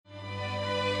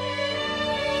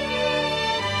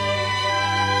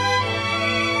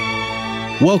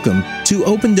Welcome to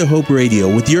Open to Hope Radio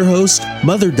with your host,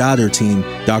 mother-daughter team,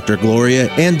 Dr. Gloria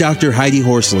and Dr. Heidi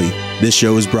Horsley. This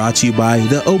show is brought to you by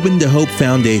the Open to Hope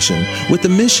Foundation with the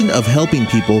mission of helping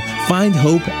people find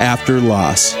hope after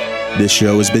loss. This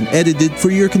show has been edited for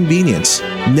your convenience.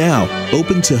 Now,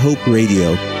 Open to Hope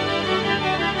Radio.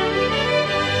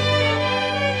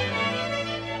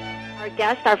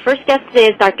 Our first guest today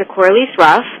is Dr. Coralease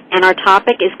Ruff, and our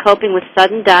topic is coping with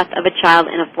sudden death of a child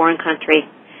in a foreign country.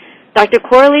 Dr.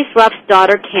 Coralease Ruff's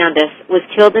daughter, Candace, was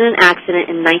killed in an accident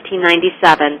in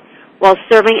 1997 while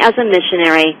serving as a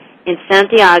missionary in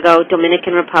Santiago,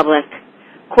 Dominican Republic.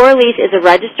 Coralease is a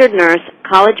registered nurse,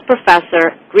 college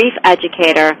professor, grief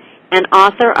educator, and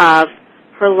author of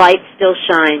Her Light Still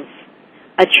Shines,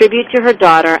 a tribute to her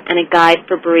daughter and a guide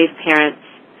for bereaved parents.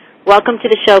 Welcome to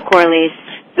the show, Coralease.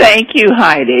 Thank you,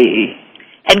 Heidi.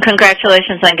 And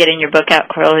congratulations on getting your book out,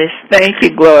 Coralease. Thank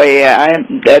you, Gloria.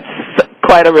 That's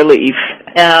quite a relief.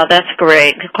 Oh, that's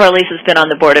great. Coralease has been on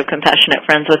the board of Compassionate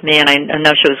Friends with me, and I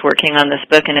know she was working on this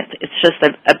book, and it's just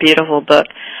a beautiful book.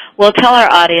 Well, tell our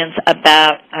audience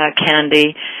about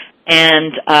Candy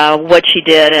and what she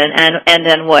did and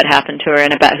then what happened to her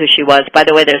and about who she was. By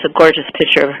the way, there's a gorgeous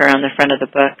picture of her on the front of the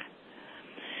book.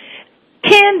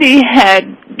 Candy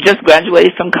had just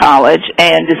graduated from college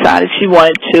and decided she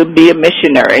wanted to be a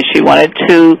missionary. She wanted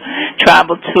to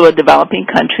travel to a developing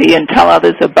country and tell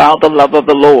others about the love of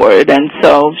the Lord. And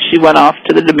so she went off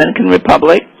to the Dominican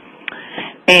Republic,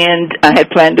 and I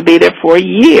had planned to be there for a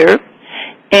year.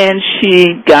 And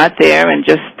she got there and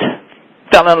just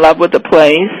fell in love with the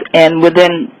place. And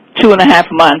within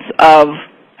 2.5 months of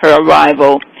her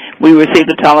arrival, we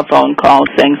received a telephone call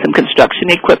saying some construction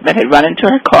equipment had run into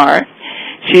her car.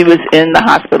 She was in the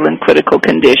hospital in critical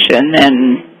condition,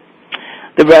 and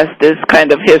the rest is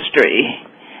kind of history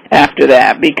after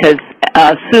that, because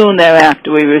soon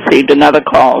thereafter we received another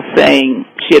call saying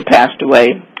she had passed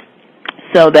away.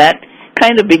 So that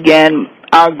kind of began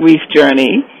our grief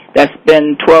journey. That's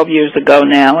been 12 years ago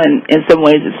now, and in some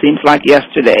ways it seems like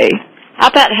yesterday. How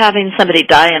about having somebody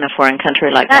die in a foreign country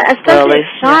like that? Especially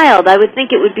a child. I would think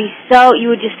it would be you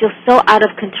would just feel so out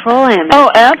of control.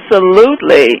 Oh,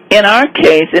 absolutely. In our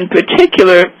case, in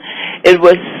particular, it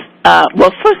was,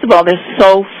 well, first of all, they're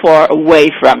so far away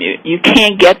from you. You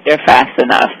can't get there fast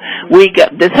enough.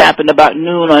 This happened about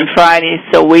noon on Friday,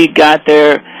 so we got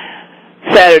there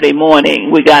Saturday morning.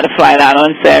 We got a flight out on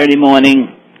Saturday morning.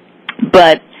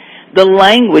 But the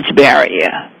language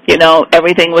barrier,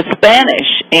 everything was Spanish,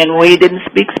 and we didn't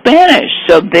speak Spanish.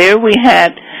 So there we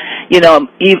had,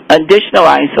 additional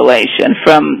isolation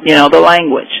from, the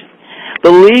language.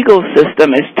 The legal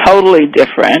system is totally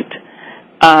different.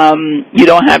 You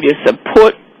don't have your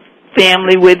support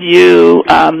family with you.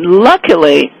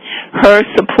 Luckily, her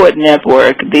support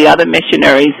network, the other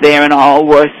missionaries there and all,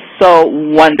 were so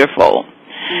wonderful.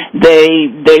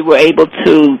 They were able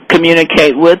to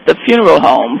communicate with the funeral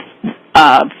home,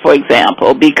 for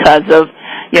example, because of,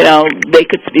 they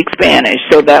could speak Spanish,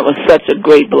 so that was such a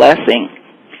great blessing.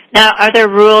 Now, are there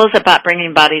rules about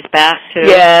bringing bodies back to?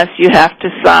 Yes, you have to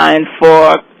sign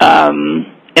for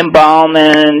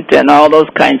embalmment and all those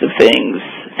kinds of things.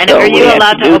 And so are you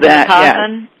allowed to open the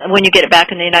coffin when you get it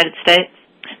back in the United States?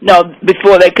 No,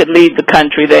 before they could leave the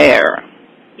country there.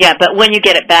 Yeah, but when you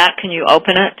get it back, can you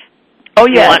open it? Oh,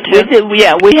 yeah, we did.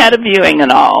 Yeah, we had a viewing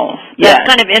and all. That's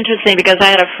kind of interesting because I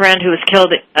had a friend who was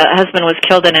killed, husband was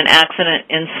killed in an accident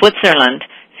in Switzerland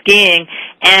skiing,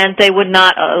 and they would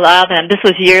not allow them. This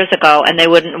was years ago, and they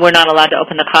were not allowed to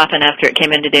open the coffin after it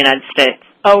came into the United States.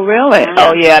 Oh, really? Yeah.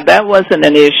 Oh, yeah, that wasn't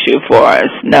an issue for us,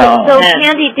 no. So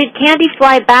did Candy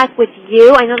fly back with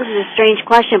you? I know this is a strange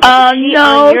question, but was she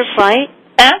on your flight?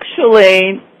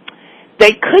 Actually,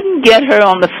 they couldn't get her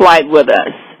on the flight with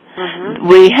us.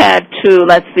 We had to,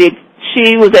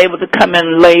 she was able to come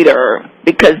in later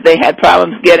because they had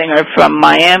problems getting her from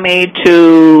Miami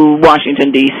to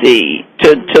Washington, D.C.,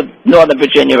 to Northern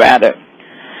Virginia, rather.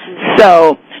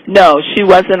 So, no, she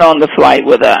wasn't on the flight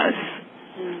with us.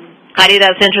 Heidi,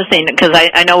 that's interesting because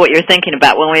I know what you're thinking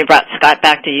about when we brought Scott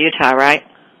back to Utah, right?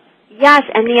 Yes,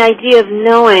 and the idea of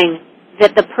knowing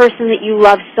that the person that you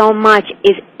love so much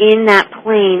is in that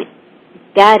plane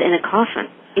dead in a coffin.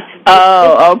 It's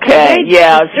okay.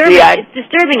 Yeah. It's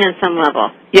disturbing on some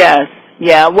level. Yes.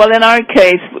 Yeah. Well, in our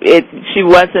case, she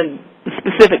wasn't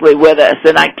specifically with us,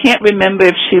 and I can't remember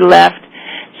if she left.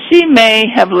 She may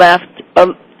have left,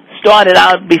 started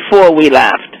out before we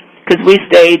left, because we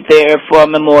stayed there for a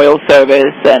memorial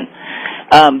service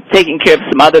and taking care of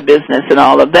some other business and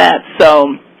all of that. So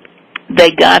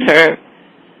they got her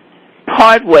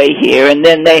partway here, and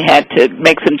then they had to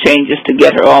make some changes to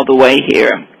get her all the way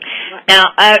here. Now,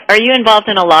 are you involved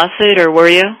in a lawsuit, or were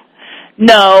you?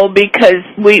 No, because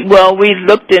we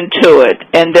looked into it,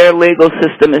 and their legal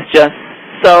system is just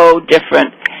so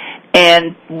different,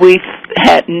 and we've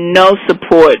had no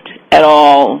support at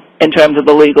all in terms of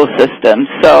the legal system.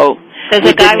 So because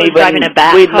the guy was driving a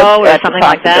backhoe or something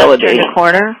like that during the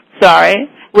corner? Sorry?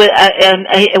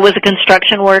 It was a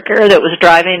construction worker that was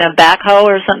driving a backhoe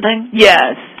or something?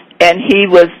 Yes, and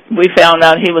we found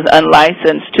out he was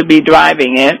unlicensed to be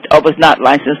driving it, or was not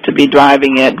licensed to be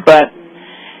driving it, but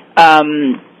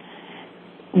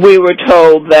we were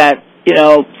told that,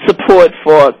 support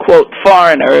for, quote,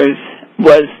 foreigners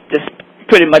was just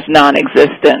pretty much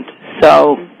non-existent.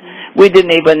 So we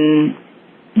didn't even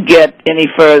get any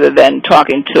further than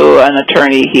talking to an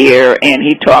attorney here, and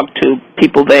he talked to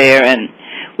people there, and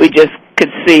we just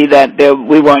could see that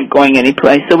we weren't going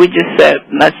anyplace. So we just said,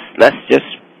 let's just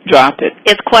drop it.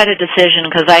 It's quite a decision,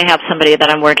 because I have somebody that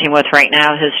I'm working with right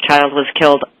now. His child was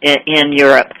killed in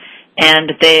Europe,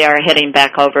 and they are heading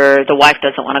back over. The wife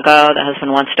doesn't want to go. The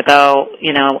husband wants to go,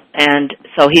 and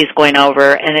so he's going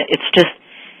over. And it's just,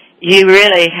 you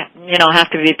really, have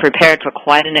to be prepared for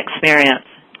quite an experience.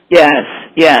 Yes.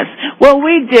 Well,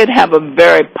 we did have a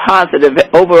very positive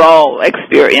overall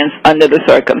experience under the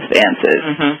circumstances.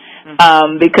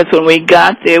 Mm-hmm. Because when we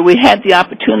got there, we had the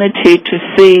opportunity to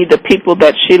see the people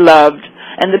that she loved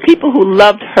and the people who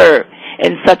loved her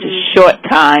in such a short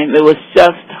time. It was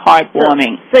just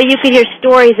heartwarming. So you could hear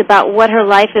stories about what her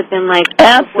life had been like.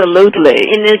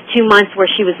 Absolutely. In those 2 months where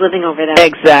she was living over there.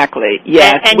 Exactly,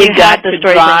 yes. And we you got had the to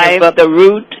drive the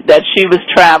route that she was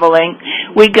traveling.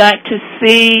 We got to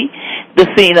see the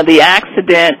scene of the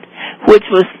accident, which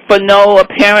was for no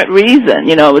apparent reason.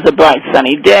 It was a bright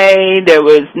sunny day. There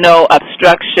was no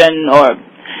obstruction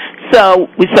so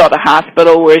we saw the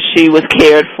hospital where she was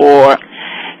cared for.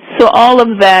 So all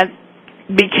of that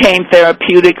became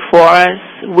therapeutic for us.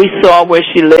 We saw where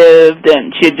she lived,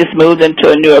 and she had just moved into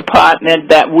a new apartment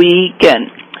that week, and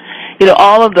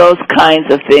all of those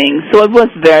kinds of things. So it was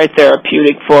very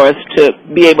therapeutic for us to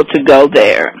be able to go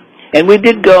there. And we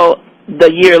did go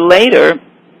the year later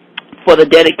for the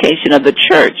dedication of the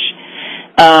church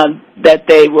that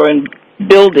they were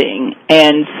building,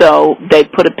 and so they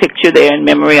put a picture there in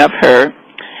memory of her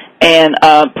and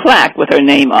a plaque with her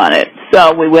name on it.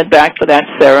 So we went back for that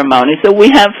ceremony. So we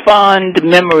have fond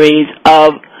memories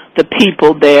of the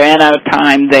people there and our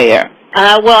time there.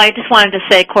 Well, I just wanted to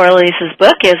say Coralease's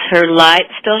book is Her Light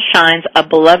Still Shines, a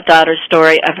beloved daughter's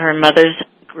story of her mother's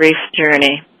grief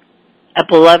journey. A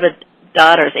beloved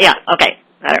daughter's, yeah, okay,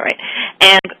 got it right.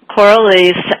 And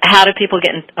Coralease, how do people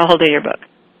get a hold of your book?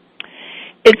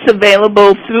 It's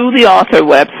available through the author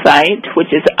website,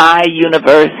 which is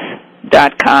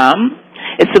iuniverse.com.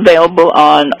 It's available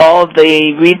on all of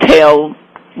the retail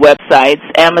websites,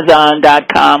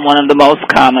 Amazon.com, one of the most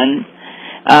common.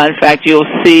 In fact, you'll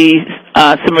see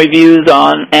some reviews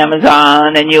on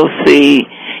Amazon, and you'll see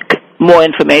more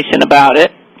information about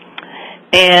it.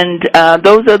 And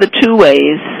those are the two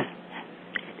ways.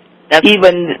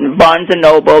 Even Barnes &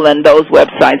 Noble and those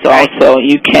websites also,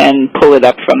 you can pull it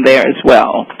up from there as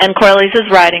well. And Coralease is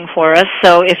writing for us,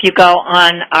 so if you go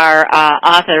on our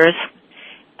authors,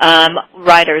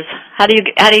 writers, how do you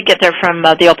get there from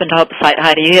the Open to Hope site,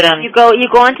 Heidi? You go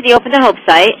onto the Open to Hope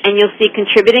site, and you'll see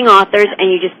contributing authors,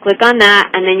 and you just click on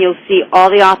that, and then you'll see all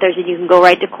the authors, and you can go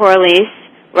right to Coralease,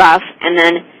 Ruff, and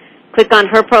then click on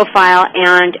her profile,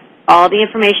 and all the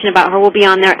information about her will be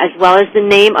on there, as well as the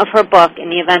name of her book. In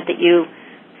the event that you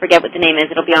forget what the name is,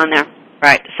 it'll be on there.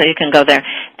 Right, so you can go there.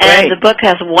 And the book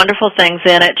has wonderful things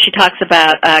in it. She talks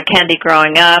about Candy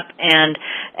growing up and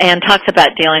talks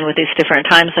about dealing with these different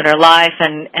times in her life,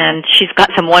 and she's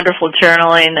got some wonderful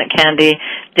journaling that Candy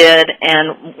did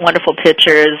and wonderful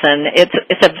pictures, and it's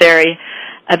a very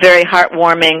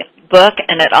heartwarming book,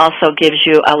 and it also gives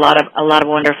you a lot of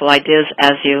wonderful ideas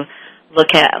as you look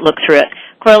through it.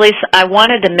 Coralease, I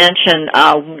wanted to mention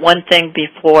one thing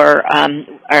before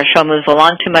our show moves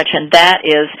along too much, and that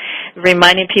is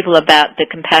reminding people about the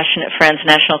Compassionate Friends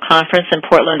National Conference in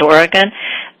Portland, Oregon.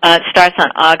 It starts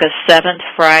on August 7th,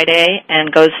 Friday,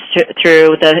 and goes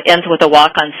ends with a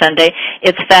walk on Sunday.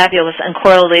 It's fabulous, and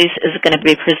Coralease is going to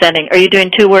be presenting. Are you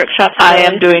doing 2 workshops? I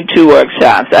am doing 2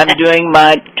 workshops. I'm doing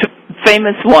my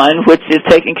famous one, which is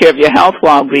taking care of your health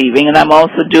while grieving, and I'm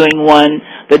also doing one,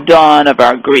 the dawn of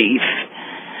our grief.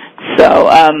 So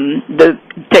the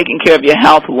taking care of your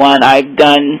health one I've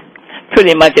done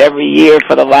pretty much every year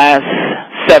for the last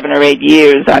 7 or 8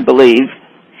 years, I believe.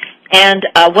 And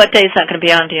what day is that going to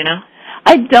be on, do you know?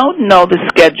 I don't know the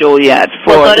schedule yet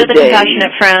for go to the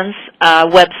Compassionate Friends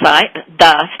website,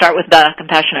 start with the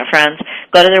Compassionate Friends,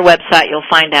 Go to their website. You'll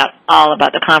find out all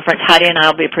about the conference. Heidi and I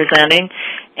will be presenting,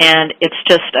 and it's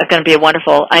just going to be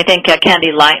wonderful. I think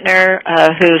Candy Leitner,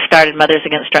 who started Mothers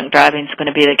Against Drunk Driving, is going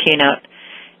to be the keynote.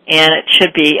 And it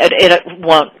should be, it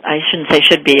won't, I shouldn't say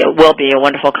should be, it will be a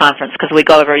wonderful conference because we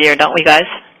go every year, don't we, guys?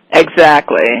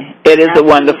 Exactly. It is a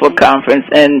wonderful conference,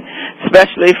 and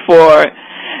especially for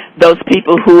those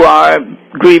people who are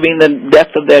grieving the death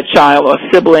of their child or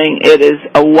sibling, it is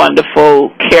a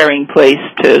wonderful, caring place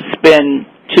to spend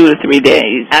 2 to 3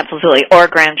 days. Absolutely. Or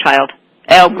grandchild.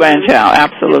 Grandchild,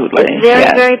 absolutely. It's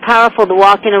very, very powerful to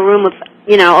walk in a room of,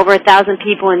 over 1,000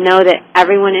 people and know that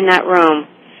everyone in that room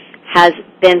has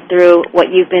been through what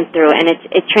you've been through, and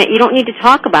you don't need to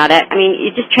talk about it. I mean,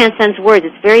 it just transcends words.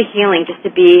 It's very healing just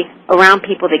to be around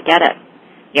people that get it.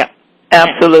 Yeah,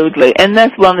 absolutely. And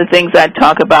that's one of the things I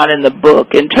talk about in the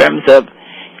book in terms of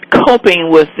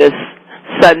coping with this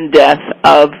sudden death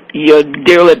of your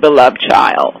dearly beloved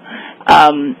child.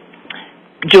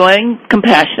 Join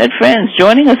compassionate friends,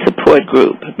 joining a support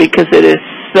group, because it is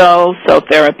so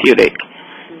therapeutic.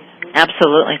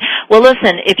 Absolutely. Well,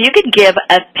 listen, if you could give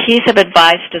a piece of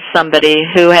advice to somebody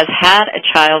who has had a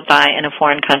child die in a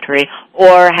foreign country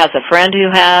or has a friend who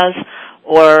has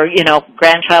or,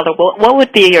 grandchild, what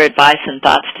would be your advice and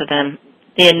thoughts to them,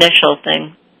 the initial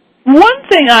thing? One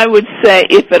thing I would say,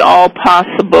 if at all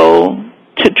possible,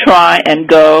 to try and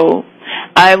go.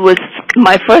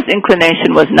 My first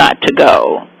inclination was not to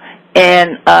go,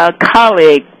 and a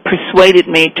colleague persuaded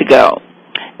me to go.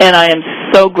 And I am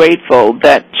so grateful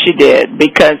that she did,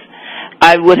 because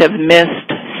I would have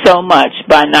missed so much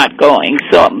by not going.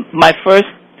 So my first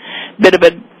bit of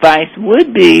advice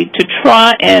would be to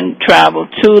try and travel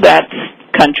to that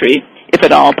country, if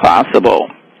at all possible.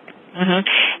 Mm-hmm.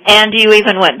 And you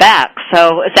even went back.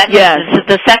 So is that yes.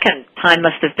 The second time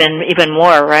must have been even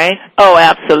more, right? Oh,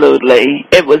 absolutely.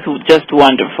 It was just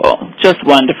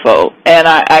wonderful. And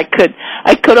I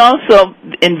could also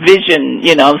envision,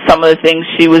 some of the things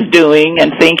she was doing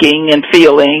and thinking and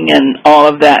feeling and all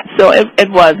of that. So it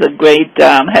was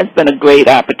has been a great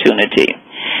opportunity.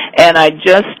 And I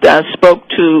just spoke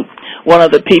to one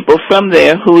of the people from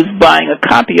there who's buying a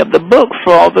copy of the book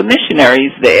for all the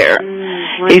missionaries there.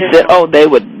 He said, they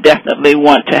would definitely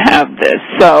want to have this.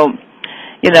 So,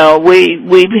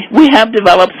 we have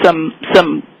developed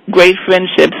some great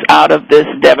friendships out of this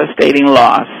devastating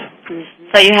loss.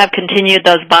 So you have continued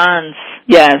those bonds.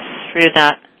 Yes. Through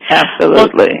that.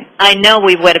 Absolutely. Well, I know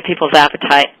we've whetted people's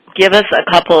appetite. Give us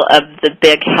a couple of the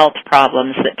big health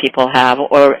problems that people have,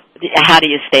 or how do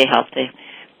you stay healthy?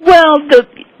 Well,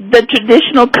 the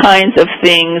traditional kinds of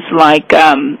things like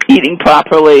eating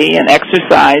properly and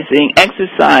exercising.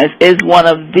 Exercise is one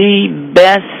of the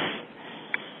best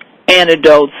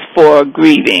antidotes for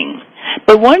grieving.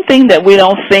 But one thing that we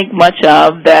don't think much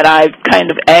of that I've kind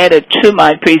of added to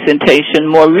my presentation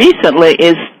more recently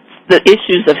is the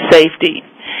issues of safety.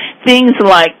 Things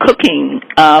like cooking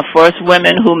for us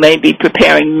women who may be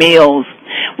preparing meals.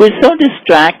 We're so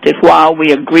distracted while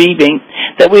we are grieving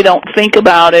that we don't think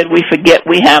about it. We forget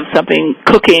we have something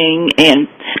cooking, and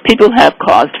people have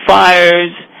caused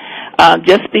fires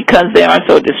just because they are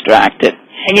so distracted.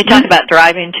 And you talked about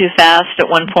driving too fast at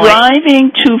one point.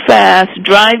 Driving too fast.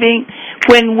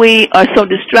 When we are so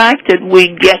distracted,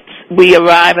 we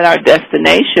arrive at our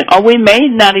destination, or we may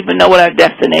not even know what our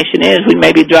destination is. We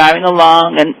may be driving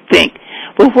along and think,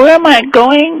 well, where am I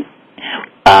going?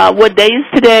 What day is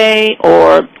today?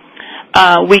 Or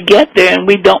we get there and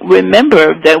we don't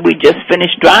remember that we just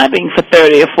finished driving for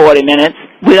 30 or 40 minutes.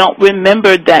 We don't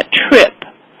remember that trip,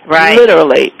 right?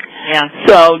 Literally. Yeah.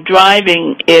 So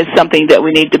driving is something that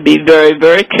we need to be very,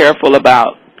 very careful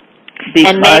about.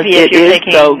 And maybe if you're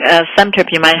taking some trip,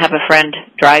 you might have a friend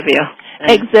drive you.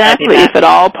 Exactly. If at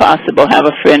all possible, have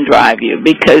a friend drive you,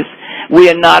 because we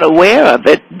are not aware of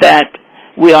it, that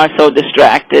we are so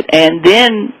distracted. And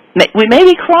then we may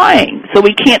be crying, so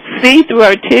we can't see through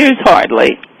our tears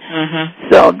hardly.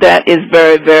 Mm-hmm. So that is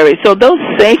very, very... So those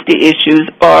safety issues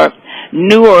are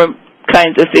newer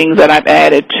kinds of things that I've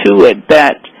added to it,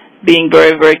 that being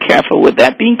very, very careful with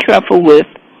that. Being careful with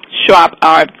sharp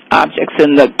objects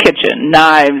in the kitchen,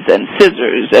 knives and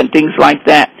scissors and things like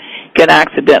that, can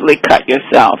accidentally cut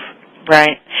yourself.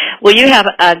 Right. Well, you have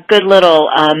a good little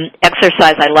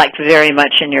exercise I liked very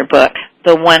much in your book,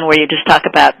 the one where you just talk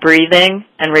about breathing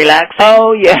and relaxing.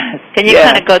 Oh, yes. Can you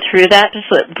kind of go through that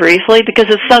just briefly? Because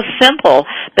it's so simple,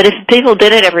 but if people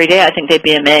did it every day, I think they'd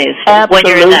be amazed. Absolutely.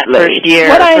 When you're in that first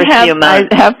year, few months.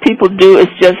 I have people do is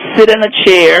just sit in a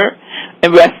chair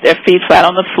and rest their feet flat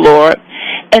on the floor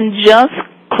and just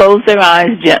close their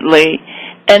eyes gently,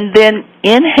 and then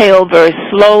inhale very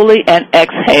slowly and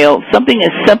exhale. Something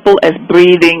as simple as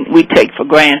breathing we take for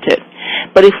granted.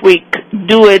 But if we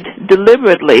do it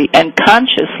deliberately and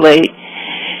consciously,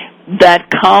 that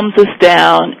calms us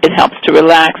down, it helps to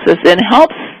relax us, and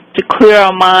helps to clear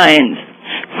our minds.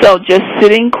 So just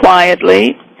sitting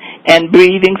quietly and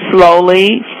breathing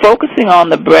slowly, focusing on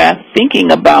the breath,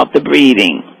 thinking about the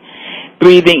breathing.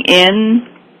 Breathing in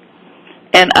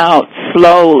and out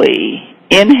slowly.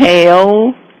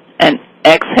 Inhale and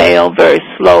exhale very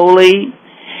slowly.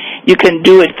 You can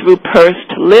do it through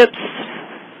pursed lips,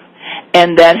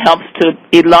 and that helps to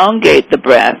elongate the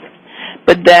breath.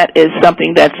 But that is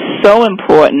something that's so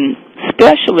important,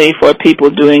 especially for people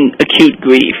doing acute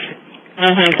grief.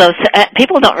 Mm-hmm. So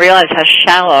people don't realize how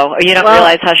shallow, or you don't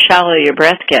realize how shallow your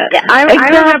breath gets. Yeah, I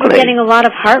remember getting a lot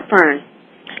of heartburn.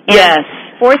 Yes.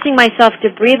 Forcing myself to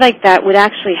breathe like that would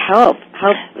actually help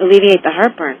alleviate the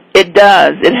heartburn. It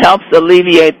does. It helps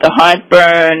alleviate the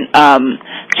heartburn,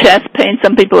 chest pain.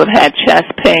 Some people have had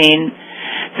chest pain.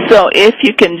 So if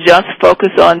you can just focus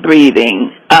on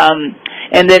breathing,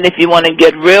 and then if you want to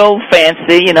get real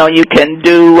fancy, you can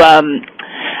do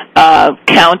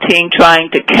counting, trying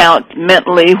to count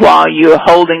mentally while you're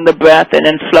holding the breath and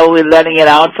then slowly letting it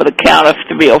out for the count of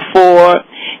 3 or 4,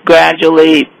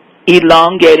 gradually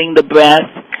elongating the breath,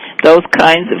 those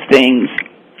kinds of things.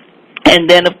 And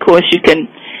then, of course, you can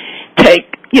take,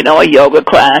 a yoga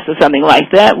class or something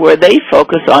like that where they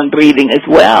focus on breathing as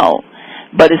well.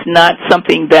 But it's not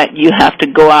something that you have to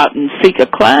go out and seek a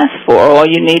class for. All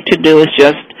you need to do is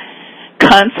just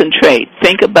concentrate.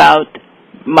 Think about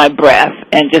my breath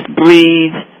and just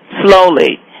breathe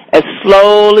slowly as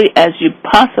you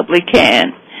possibly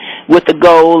can, with the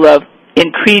goal of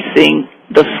increasing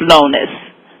the slowness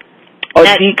or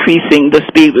decreasing the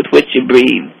speed with which you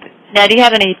breathe. Now, do you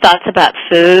have any thoughts about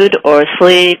food or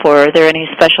sleep, or are there any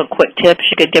special quick tips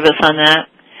you could give us on that?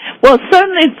 Well,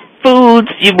 certainly foods,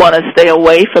 you want to stay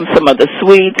away from some of the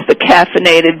sweets, the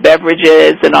caffeinated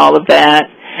beverages and all of that.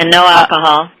 And no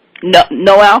alcohol.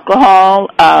 No alcohol.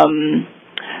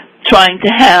 Trying to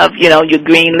have, your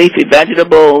green leafy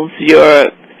vegetables.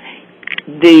 The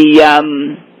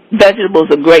vegetables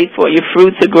are great for you.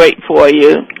 Fruits are great for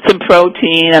you. Some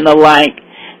protein and the like.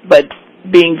 But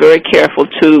being very careful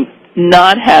to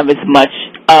not have as much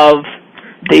of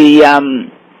the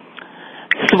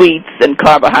sweets and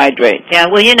carbohydrates. Yeah,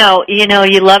 well, you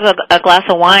love a glass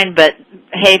of wine, but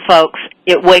hey, folks,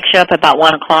 it wakes you up about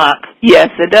 1 o'clock. Yes,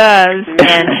 it does.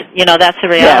 And, that's the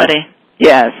reality.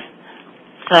 Yes.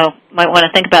 So might want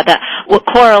to think about that. Well,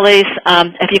 Coralease,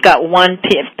 if you've got one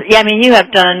piece, you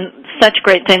have done such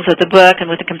great things with the book and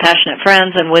with the Compassionate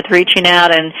Friends and with reaching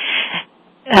out. And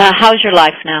how's your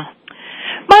life now?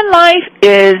 My life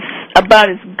is about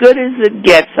as good as it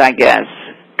gets, I guess,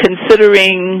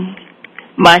 considering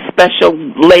my special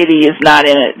lady is not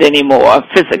in it anymore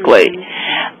physically.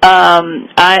 Mm-hmm.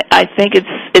 I think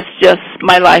it's just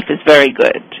my life is very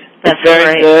good. That's very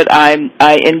great. Good.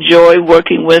 I enjoy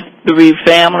working with bereaved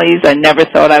families. I never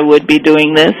thought I would be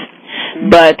doing this,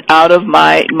 but out of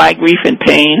my grief and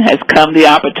pain has come the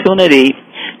opportunity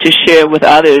to share with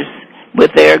others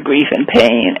with their grief and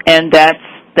pain, and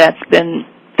that's been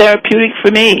therapeutic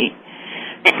for me.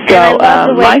 So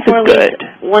life is good.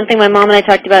 One thing my mom and I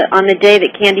talked about, on the day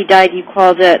that Candy died, you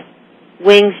called it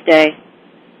Wings Day.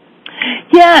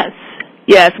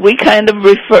 Yes, we kind of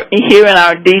refer, here in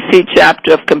our D.C.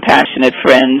 chapter of Compassionate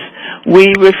Friends,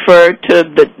 we refer to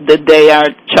the day our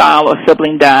child or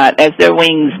sibling died as their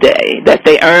Wings Day, that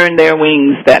they earned their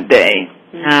wings that day.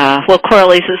 Well,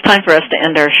 Coralease, it's time for us to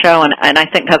end our show, and I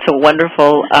think that's a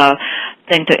wonderful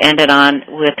thing to end it on,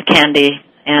 with Candy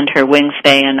and her Wings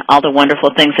Day and all the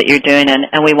wonderful things that you're doing,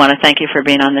 and we want to thank you for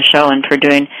being on the show and for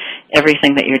doing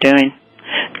everything that you're doing.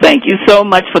 Thank you so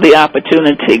much for the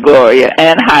opportunity, Gloria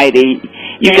and Heidi.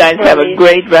 You guys have a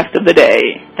great rest of the day.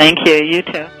 Thank you. You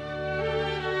too.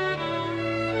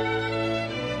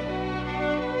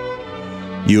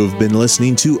 You have been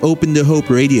listening to Open to Hope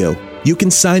Radio. You can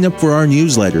sign up for our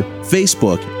newsletter,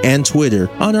 Facebook, and Twitter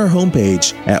on our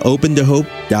homepage at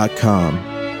opentohope.com.